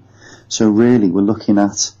then. So really, we're looking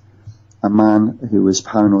at a man who was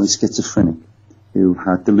paranoid schizophrenic, who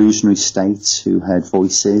had delusionary states, who heard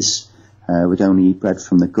voices, would only eat bread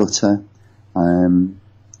from the gutter. I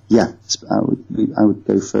would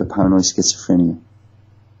go for paranoid schizophrenia.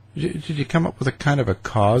 Did you come up with a kind of a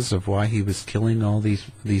cause of why he was killing all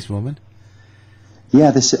these women?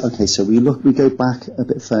 Yeah, so we go back a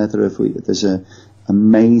bit further. There's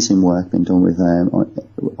amazing work being done with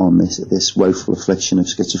on this woeful affliction of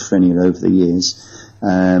schizophrenia over the years.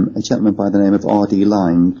 A gentleman by the name of R.D.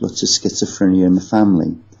 Lang looked at schizophrenia in the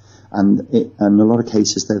family, and in a lot of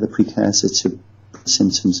cases they're the precursor to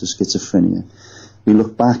symptoms of schizophrenia. we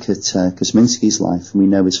look back at Kosminski's life, and we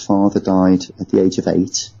know his father died at the age of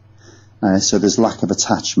 8. So there's lack of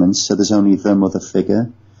attachment, so there's only the mother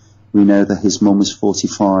figure. We know that his mum was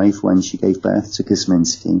 45 when she gave birth to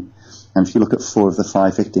Kosminski. And if you look at 4 of the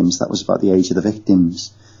 5 victims, that was about the age of the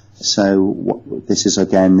victims. So this is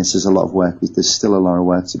a lot of work. There's still a lot of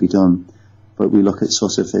work to be done. But we look at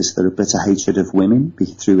sort of is there a bitter hatred of women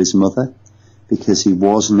through his mother, because he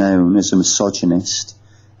was known as a misogynist,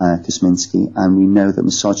 Kosminski, and we know that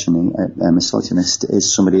misogynist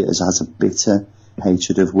is somebody that has a bitter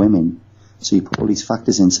hatred of women. So you put all these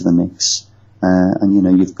factors into the mix, and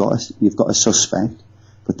you've got a suspect.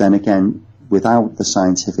 But then again, without the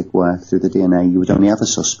scientific work through the DNA, you would only have a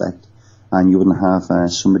suspect, and you wouldn't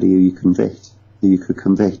have somebody who you could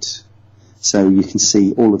convict. So you can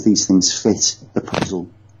see all of these things fit the puzzle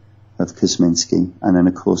of Kosminski, and then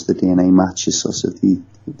of course the DNA match is sort of the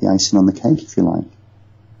icing on the cake, if you like.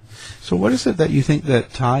 So what is it that you think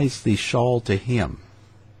that ties the shawl to him?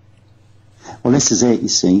 Well, this is it, you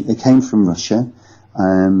see. It came from Russia.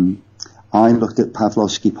 I looked at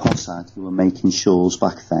Pavlovsky Posad, who were making shawls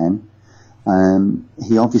back then.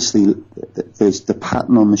 He obviously, the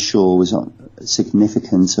pattern on the shawl was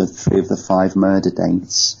significant of 3 of the 5 murder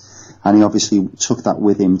dates. And he obviously took that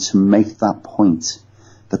with him to make that point,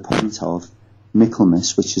 the point of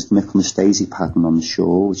Michaelmas, which is the Michaelmas daisy pattern on the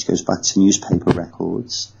shawl, which goes back to newspaper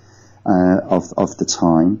records of the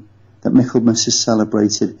time, that Michaelmas is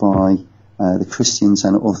celebrated by the Christians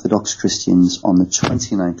and Orthodox Christians on the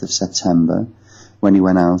 29th of September, when he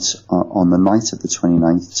went out on the night of the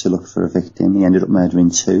 29th to look for a victim. He ended up murdering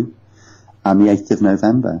 2. And the 8th of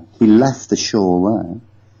November, he left the shawl there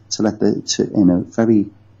in a very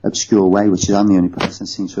obscure way, which is I'm the only person who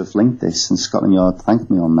seems to have linked this, and Scotland Yard thanked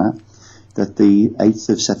me on that the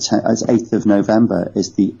 8th of November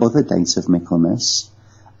is the other date of Michaelmas,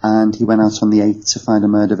 and he went out on the 8th to find a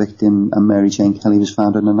murder victim, and Mary Jane Kelly was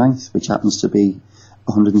found on the 9th, which happens to be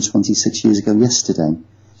 126 years ago yesterday.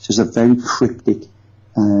 So it's a very cryptic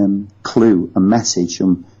clue, a message,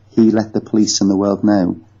 and he let the police and the world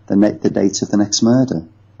know the date of the next murder,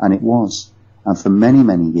 and it was. And for many,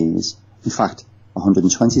 many years, in fact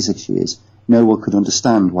 126 years, no one could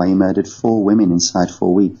understand why he murdered 4 women inside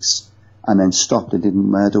 4 weeks, and then stopped and didn't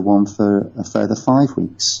murder one for a further 5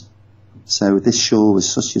 weeks. So this shawl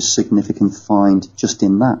was such a significant find just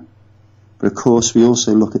in that. But of course we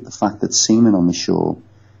also look at the fact that semen on the shawl,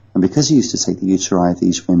 and because he used to take the uteri of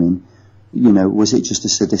these women, was it just a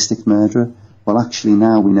sadistic murderer? Well, actually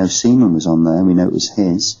now we know semen was on there, and we know it was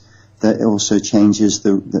his. That also changes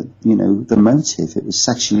the motive. It was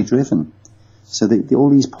sexually driven. So all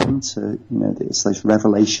these points are, it's this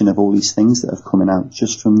revelation of all these things that have coming out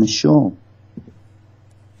just from this shawl.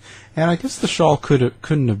 And I guess the shawl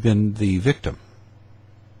couldn't have been the victim.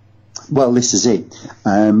 Well, this is it.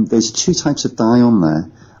 There's 2 types of dye on there,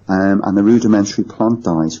 and the rudimentary plant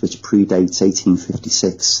dyes, which predates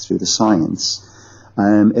 1856 through the science.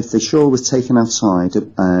 If the shawl was taken outside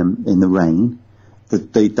in the rain,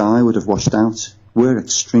 the dye would have washed out. We're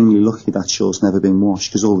extremely lucky that shawl's never been washed,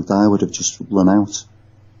 because all the dye would have just run out.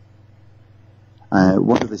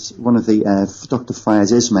 One of the Dr.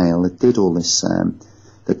 Fayez Ismail that did all this,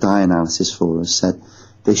 the dye analysis for us, said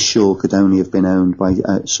this shawl could only have been owned by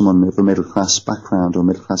someone of a middle class background or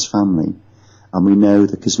middle class family. And we know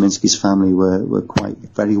that Kosminski's family were quite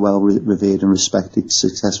very well revered and respected,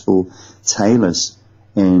 successful tailors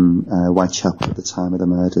in Whitechapel at the time of the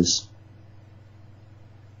murders.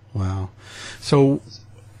 Wow. So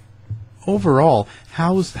overall,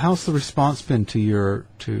 how's the response been to your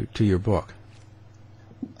book?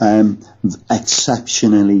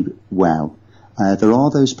 Exceptionally well. There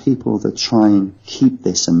are those people that try and keep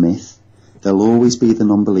this a myth. There'll always be the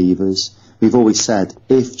non-believers. We've always said,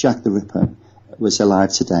 if Jack the Ripper was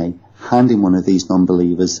alive today, handing one of these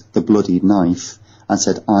non-believers the bloodied knife and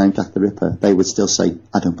said, I'm Jack the Ripper, they would still say,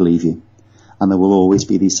 I don't believe you. And there will always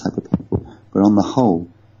be these type of people. But on the whole,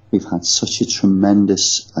 we've had such a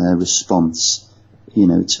tremendous response,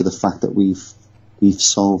 to the fact that we've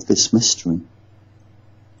solved this mystery.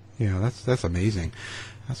 Yeah, that's amazing.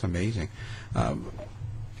 That's amazing.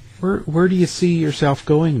 Where do you see yourself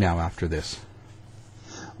going now after this?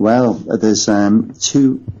 Well, there's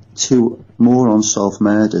two more unsolved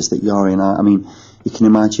murders that Yori and I mean, you can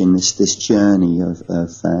imagine this journey of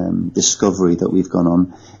discovery that we've gone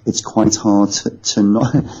on. It's quite hard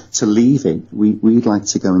to leave it. We'd like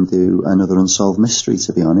to go and do another unsolved mystery,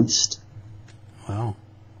 to be honest. Wow.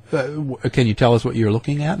 Can you tell us what you're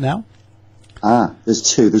looking at now? There's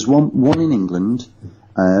 2. There's one in England,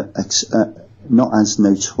 not as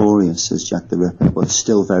notorious as Jack the Ripper, but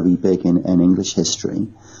still very big in English history.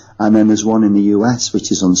 And then there's one in the US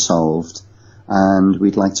which is unsolved, and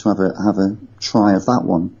we'd like to have a try of that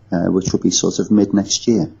one, which will be sort of mid next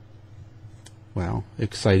year. Wow,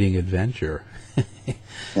 exciting adventure.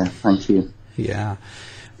 Yeah, thank you. Yeah.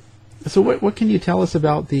 So what can you tell us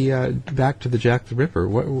about the back to the Jack the Ripper?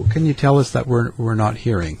 What can you tell us that we're not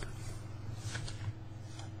hearing?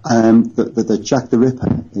 The Jack the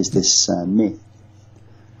Ripper is this myth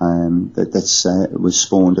that was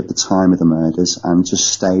spawned at the time of the murders and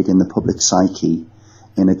just stayed in the public psyche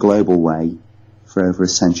in a global way for over a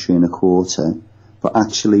century and a quarter. But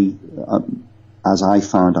actually, as I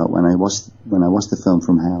found out when I watched the film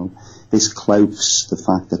From Hell, this cloaks the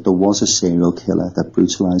fact that there was a serial killer that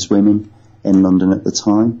brutalised women in London at the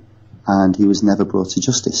time, and he was never brought to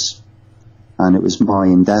justice. And it was my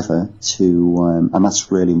endeavour to, and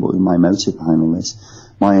that's really my motive behind all this,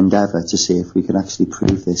 my endeavour to see if we could actually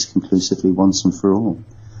prove this conclusively once and for all.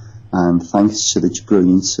 And thanks to the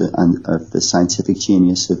brilliance and of the scientific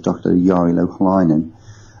genius of Dr. Jari Louhelainen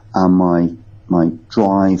and my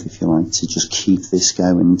drive, if you like, to just keep this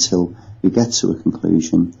going until we get to a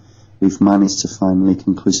conclusion, we've managed to finally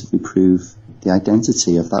conclusively prove the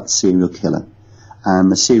identity of that serial killer.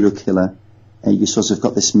 And the serial killer, you sort of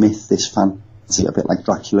got this myth, this fantasy, a bit like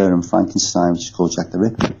Dracula and Frankenstein, which is called Jack the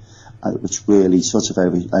Ripper, which really sort of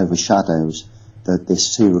overshadows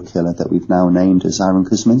this serial killer that we've now named as Aaron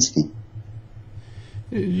Kosminski.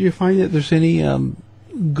 Do you find that there's any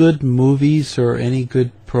good movies or any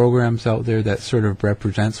good programs out there that sort of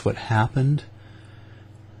represents what happened?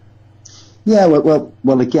 Yeah, well,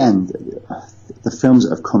 again, the films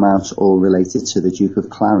that have come out all related to the Duke of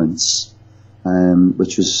Clarence,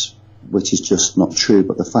 which is just not true.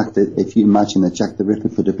 But the fact that if you imagine that Jack the Ripper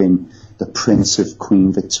could have been the prince of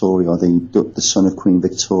Queen Victoria or the son of Queen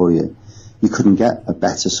Victoria, you couldn't get a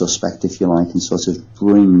better suspect, if you like, and sort of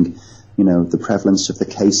bring, the prevalence of the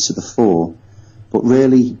case to the fore. But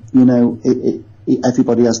really,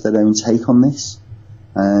 everybody has their own take on this.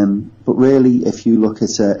 But really, if you look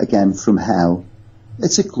at, again, From Hell,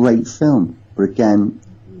 it's a great film. But again,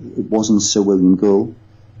 it wasn't Sir William Gull,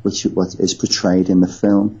 which is portrayed in the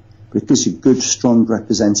film. But it gives a good, strong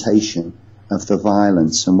representation of the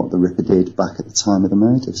violence and what the Ripper did back at the time of the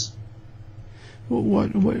murders.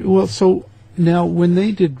 Well, so now when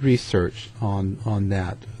they did research on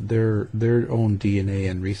that, their own DNA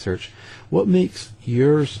and research, what makes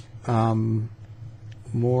yours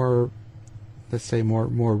more, let's say, more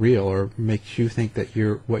real, or makes you think that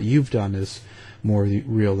what you've done is more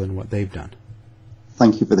real than what they've done?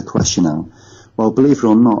 Thank you for the question, Al. Well, believe it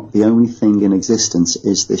or not, the only thing in existence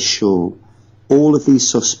is this shore. All of these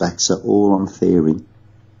suspects are all on theory.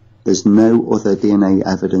 There's no other DNA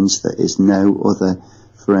evidence. There is no other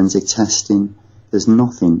forensic testing. There's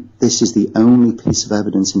nothing. This is the only piece of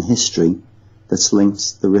evidence in history that's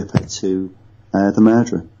linked the Ripper to the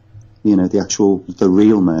murderer. The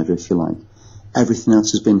real murderer, if you like. Everything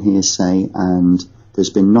else has been hearsay, and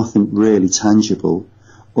there's been nothing really tangible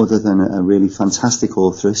other than a really fantastic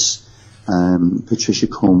authoress, Patricia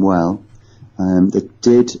Cornwell, that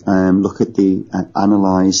did look at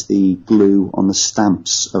analyse the glue on the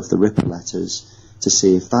stamps of the Ripper letters to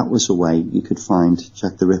see if that was a way you could find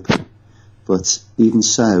Jack the Ripper. But even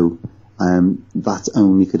so, that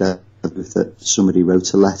only could prove that somebody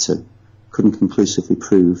wrote a letter, couldn't conclusively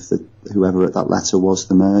prove that whoever wrote that letter was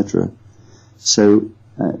the murderer. So,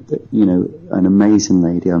 an amazing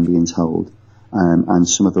lady, I'm being told, and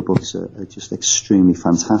some of her books are just extremely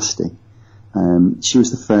fantastic. She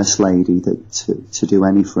was the first lady to do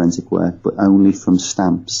any forensic work, but only from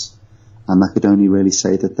stamps. And that could only really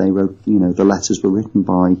say that they wrote, the letters were written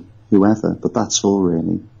by whoever, but that's all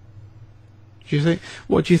really. Do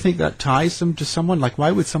you think that ties them to someone? Like,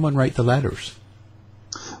 why would someone write the letters?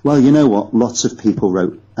 Well, you know what? Lots of people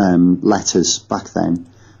wrote letters back then.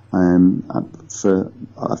 For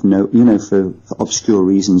obscure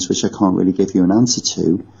reasons which I can't really give you an answer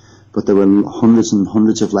to, but there were hundreds and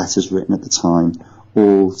hundreds of letters written at the time,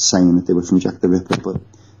 all saying that they were from Jack the Ripper, but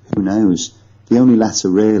who knows? The only letter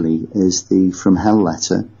really is the From Hell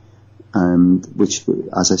letter, which,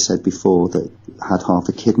 as I said before, that had half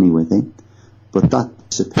a kidney with it, but that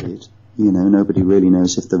disappeared. Nobody really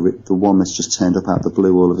knows if the one that's just turned up out of the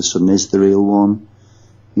blue all of a sudden is the real one,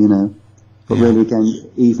 But really,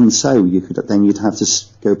 again, even so, you'd have to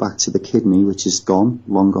go back to the kidney, which is gone,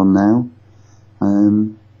 long gone now.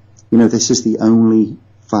 This is the only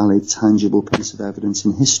valid, tangible piece of evidence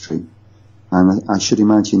in history. And I should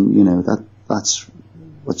imagine, that's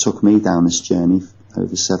what took me down this journey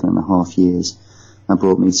over 7.5 years and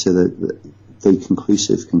brought me to the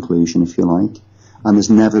conclusive conclusion, if you like. And there's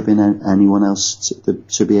never been anyone else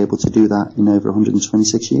to be able to do that in over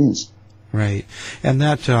 126 years. Right. And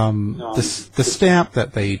that, the stamp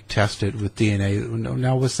that they tested with DNA,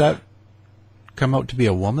 now was that come out to be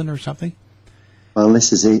a woman or something? Well,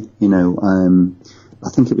 this is it. I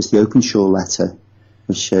think it was the Openshaw letter,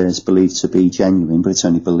 which is believed to be genuine, but it's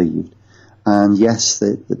only believed. And yes,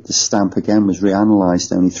 the stamp again was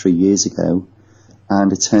reanalyzed only 3 years ago,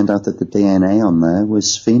 and it turned out that the DNA on there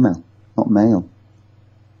was female, not male.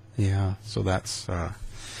 Yeah, so that's,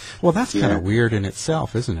 that's kind of weird in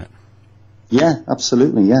itself, isn't it? Yeah,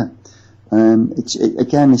 absolutely, yeah.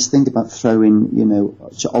 Again, this thing about throwing,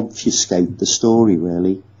 to obfuscate the story,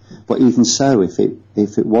 really. But even so, if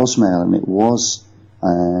it was male and it was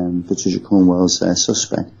Patricia Cornwell's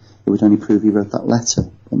suspect, it would only prove he wrote that letter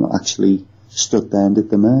and not actually stood there and did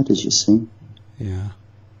the murders, you see. Yeah.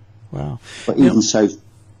 Wow. But even so,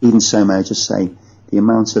 may I just say, the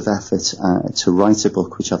amount of effort to write a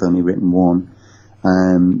book, which I've only written one,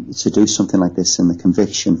 to do something like this, and the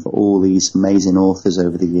conviction for all these amazing authors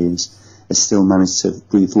over the years, has still managed to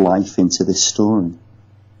breathe life into this story.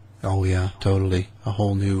 Oh yeah, totally. A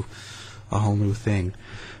whole new thing.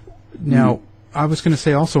 Now, I was going to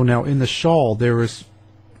say also, now in the shawl there was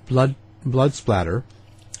blood splatter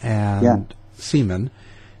and semen.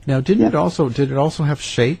 Now, did it also have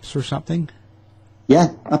shapes or something?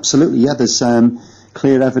 Yeah, absolutely. Yeah, there's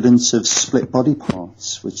clear evidence of split body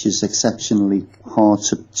parts, which is exceptionally hard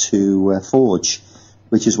to forge,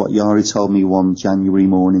 which is what Yari told me one January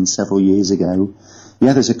morning several years ago.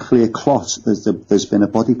 Yeah, there's a clear clot. There's been a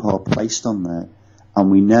body part placed on there, and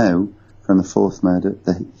we know from the fourth murder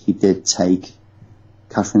that he did take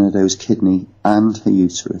Catherine Eddowes' kidney and her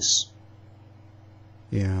uterus.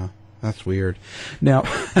 Yeah, that's weird. Now,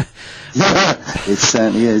 it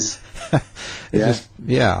certainly is.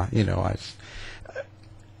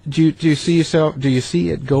 Do you see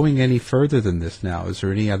it going any further than this now? Is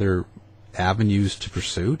there any other avenues to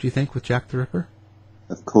pursue, do you think, with Jack the Ripper?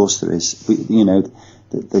 Of course there is.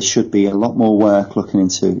 There should be a lot more work looking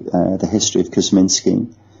into the history of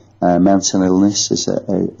Kosminski. Mental illness is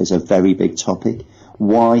a very big topic.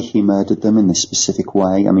 Why he murdered them in this specific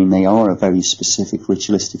way. I mean, they are a very specific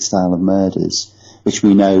ritualistic style of murders, which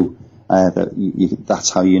we know that's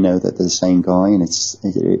how you know that they're the same guy, and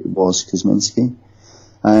it was Kosminski.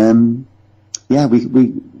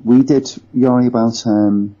 We did, Yari, about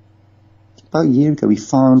a year ago, we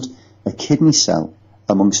found a kidney cell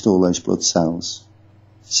amongst all those blood cells.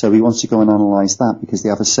 So we want to go and analyse that because they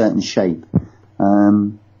have a certain shape.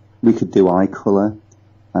 We could do eye colour.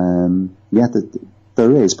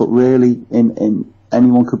 There is, but really,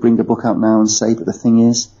 anyone could bring a book out now and say, but the thing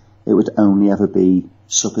is, it would only ever be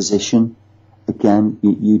supposition. Again,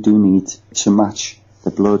 you do need to match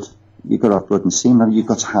the blood. You've got to have blood and semen. You've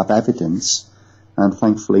got to have evidence, and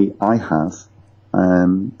thankfully I have.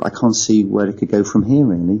 I can't see where it could go from here,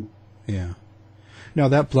 really. Yeah. Now,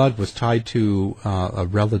 that blood was tied to a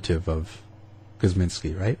relative of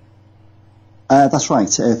Kosminski, right? That's right.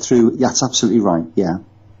 That's absolutely right. Yeah.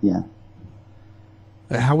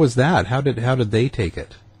 How was that? How did they take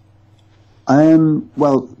it?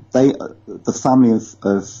 Well, the family of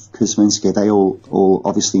Kosminski, they all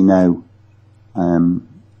obviously know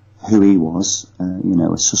who he was.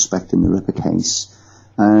 A suspect in the Ripper case.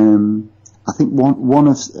 I think one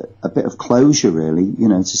of a bit of closure, really,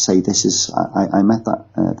 to say this is I met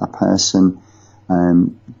that person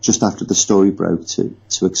just after the story broke to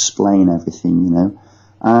explain everything,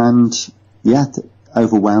 and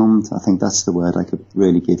overwhelmed. I think that's the word I could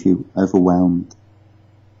really give you. Overwhelmed.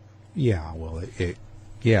 Yeah, well, it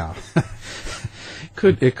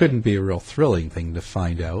couldn't be a real thrilling thing to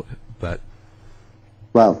find out, but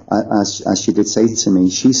well, as she did say to me,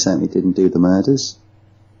 she certainly didn't do the murders.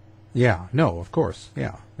 Yeah, no, of course,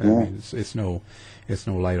 yeah. I mean, it's no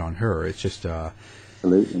light on her. It's just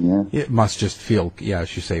absolutely, yeah. It must just feel,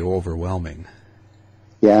 as you say, overwhelming.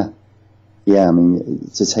 Yeah. I mean,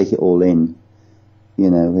 to take it all in,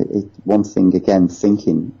 one thing again,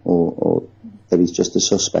 thinking or that he's just a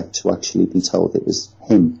suspect, to actually be told it was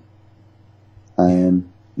him.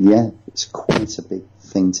 It's quite a big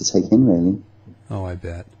thing to take in, really. Oh, I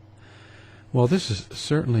bet. Well, this is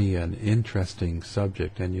certainly an interesting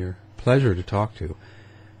subject, and you're a pleasure to talk to.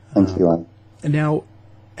 Thank you, Al. Now,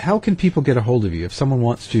 how can people get a hold of you if someone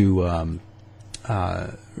wants to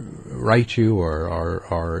write you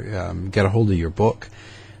or get a hold of your book?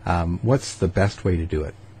 What's the best way to do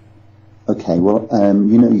it? Okay, well,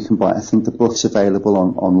 you can buy. I think the book's available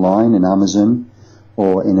online in Amazon,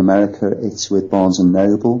 or in America it's with Barnes and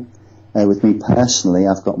Noble. With me personally,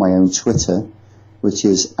 I've got my own Twitter, which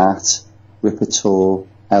is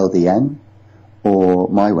 @RipperTourLDN, or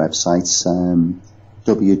my website,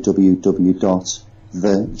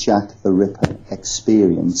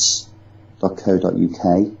 www.thejacktheripperexperience.co.uk,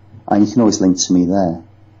 and you can always link to me there.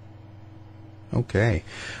 Okay.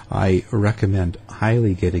 I recommend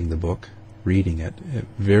highly getting the book, reading it.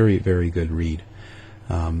 Very, very good read.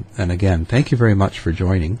 And again, thank you very much for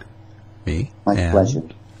joining me. My pleasure.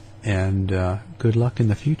 And good luck in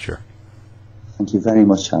the future. Thank you very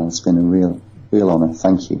much, Alan. It's been a real honour.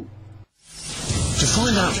 Thank you. To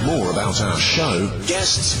find out more about our show,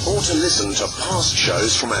 guests, or to listen to past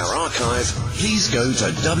shows from our archive, please go to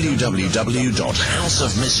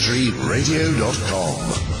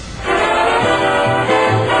www.houseofmysteryradio.com.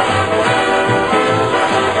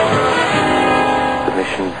 The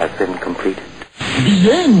mission has been completed.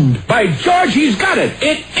 The end! By George, he's got it!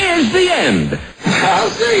 It is the end!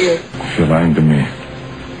 I'll see you. If you're lying to me,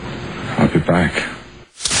 I'll be back.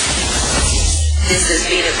 This has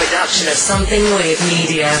been a production of Something Weird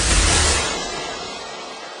Media.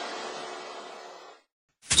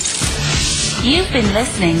 You've been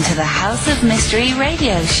listening to the House of Mystery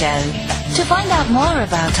radio show. To find out more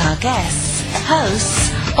about our guests,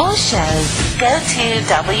 hosts, or shows, go to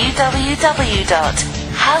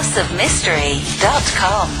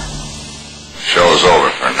www.houseofmystery.com. Show's over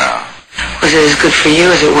for now. Was it as good for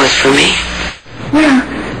you as it was for me? Well,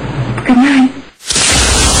 good night.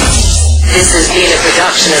 This has been a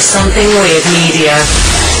production of Something Weird Media.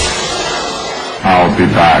 I'll be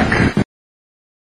back.